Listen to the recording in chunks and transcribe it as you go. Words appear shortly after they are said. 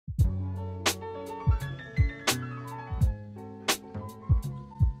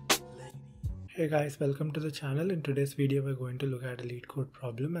Hey guys, welcome to the channel. In today's video we're going to look at a Leetcode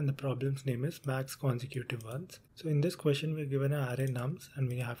problem, and the problem's name is max consecutive ones. So in this question we're given an array nums and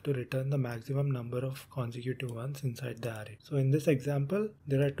we have to return the maximum number of consecutive ones inside the array. So in this example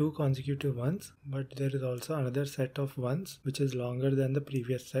there are two consecutive ones, but there is also another set of ones which is longer than the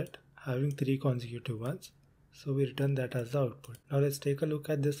previous set, having three consecutive ones. So we return that as the output. Now let's take a look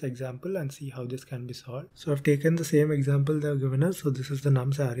at this example and see how this can be solved. So I've taken the same example they have given us. So this is the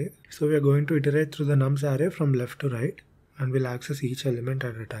nums array. So we are going to iterate through the nums array from left to right, and we'll access each element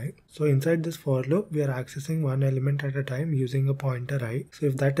at a time. So inside this for loop, we are accessing one element at a time using a pointer I. So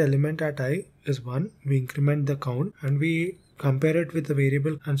if that element at I is 1, we increment the count and we compare it with the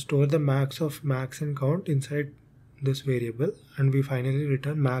variable and store the max of max and count inside this variable, and we finally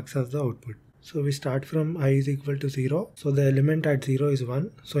return max as the output. So we start from I is equal to 0. So the element at 0 is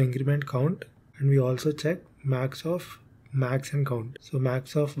 1. So increment count, and we also check max of max and count. So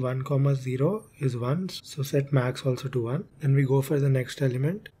max of 1 comma 0 is 1. So set max also to 1. Then we go for the next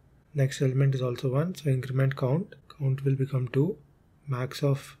element. Next element is also 1. So increment count. Count will become 2. Max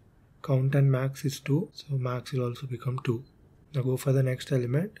of count and max is 2. So max will also become 2. Now go for the next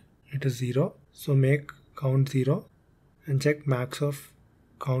element. It is 0. So make count 0 and check max of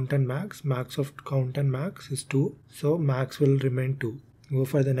count and max. Max of count and max is 2, so max will remain 2. Go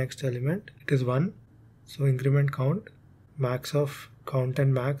for the next element. It is 1, so increment count. Max of count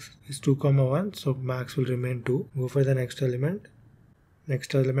and max is 2 comma 1, so max will remain 2. Go for the next element.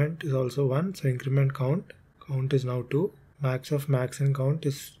 Next element is also 1, so increment count. Count is now 2. Max of max and count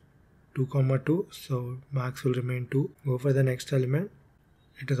is 2 comma 2, so max will remain 2. Go for the next element.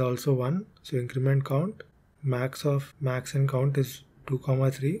 It is also 1, so increment count. Max of max and count is 2 comma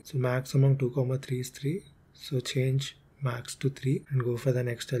 3, so max among 2 comma 3 is 3, so change max to 3 and go for the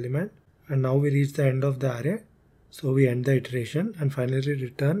next element. And now we reach the end of the array, so we end the iteration and finally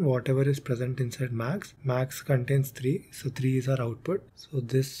return whatever is present inside max. Max contains 3, so 3 is our output, so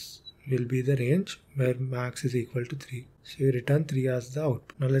this will be the range where max is equal to 3. So we return 3 as the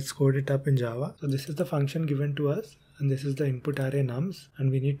output. Now let's code it up in Java. So this is the function given to us, and this is the input array nums,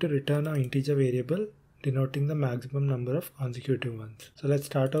 and we need to return an integer variable denoting the maximum number of consecutive ones. So let's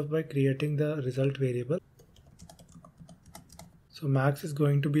start off by creating the result variable. So max is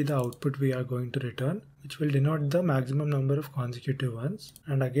going to be the output we are going to return, which will denote the maximum number of consecutive ones.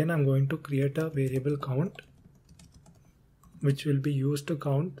 And again I'm going to create a variable count, which will be used to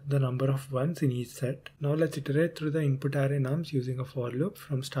count the number of ones in each set. Now let's iterate through the input array nums using a for loop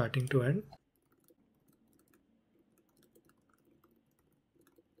from starting to end.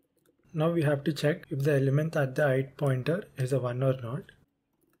 Now we have to check if the element at the ith pointer is a 1 or not.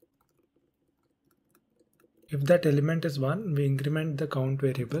 If that element is 1, we increment the count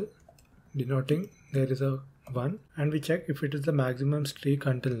variable denoting there is a 1, and we check if it is the maximum streak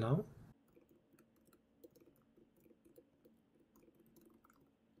until now.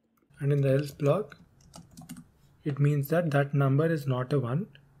 And in the else block, it means that that number is not a 1.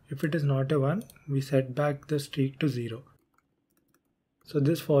 If it is not a 1, we set back the streak to 0. So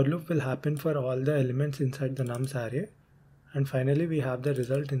this for loop will happen for all the elements inside the nums array, and finally we have the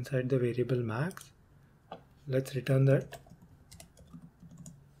result inside the variable max. Let's return that.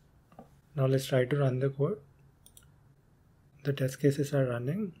 Now let's try to run the code. The test cases are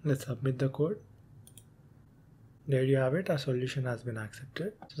running. Let's submit the code. There you have it, our solution has been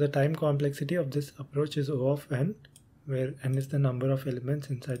accepted. So the time complexity of this approach is O of n, where n is the number of elements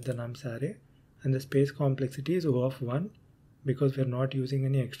inside the nums array, and the space complexity is O of 1, because we are not using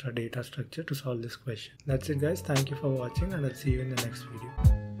any extra data structure to solve this question. That's it guys, thank you for watching, and I'll see you in the next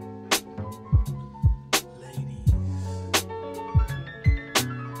video.